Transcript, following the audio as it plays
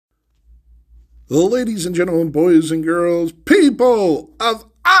Ladies and gentlemen, boys and girls, people of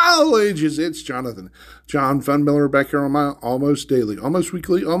all ages, it's John Fun Miller back here on my almost daily, almost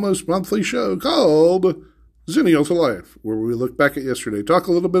weekly, almost monthly show called Zennial to Life, where we look back at yesterday, talk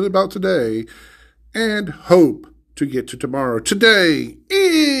a little bit about today, and hope to get to tomorrow. Today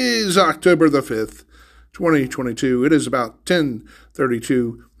is October the 5th, 2022. It is about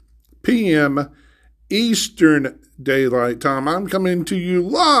 10:32 p.m. Eastern Daylight Time. I'm coming to you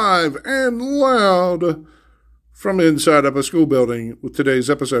live and loud from inside of a school building with today's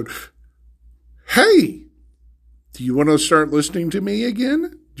episode. Hey, do you want to start listening to me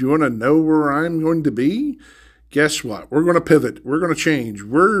again? Do you want to know where I'm going to be? Guess what? We're going to pivot. We're going to change.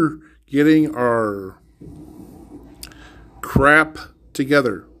 We're getting our crap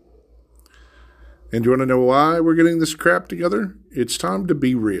together. And do you want to know why we're getting this crap together? It's time to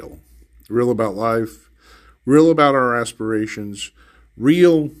be real. Real about life, real about our aspirations,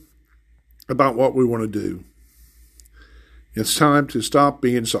 real about what we want to do. It's time to stop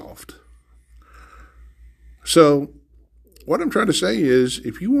being soft. So, what I'm trying to say is,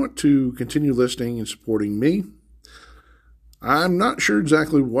 if you want to continue listening and supporting me, I'm not sure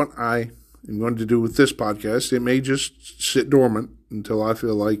exactly what I am going to do with this podcast. It may just sit dormant until I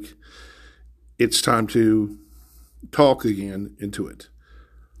feel like it's time to talk again into it.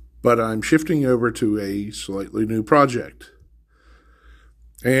 But I'm shifting over to a slightly new project.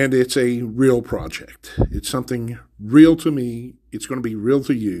 And it's a real project. It's something real to me. It's going to be real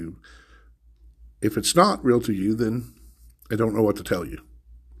to you. If it's not real to you, then I don't know what to tell you.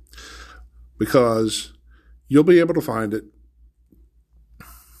 Because you'll be able to find it.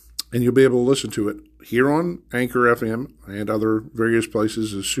 And you'll be able to listen to it here on Anchor FM and other various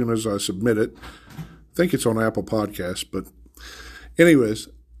places as soon as I submit it. I think it's on Apple Podcasts. But anyways,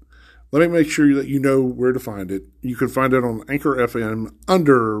 let me make sure that you know where to find it. You can find it on Anchor FM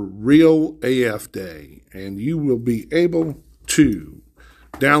under Real AF Day, and you will be able to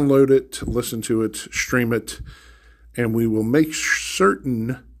download it, listen to it, stream it, and we will make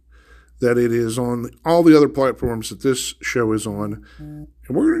certain that it is on all the other platforms that this show is on. And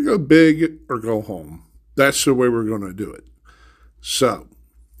we're going to go big or go home. That's the way we're going to do it. So,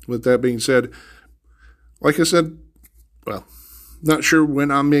 with that being said, like I said, well, not sure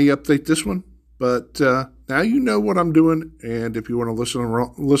when I may update this one, but now you know what I'm doing. And if you want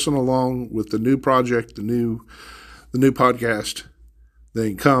to listen along with the new project, the new podcast,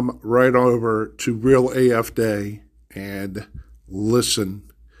 then come right over to Real AF Day and listen.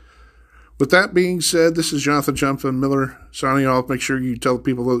 With that being said, this is Jonathan John Fun Miller signing off. Make sure you tell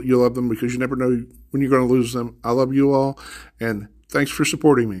people that you love them because you never know when you're going to lose them. I love you all, and thanks for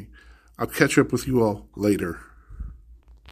supporting me. I'll catch up with you all later.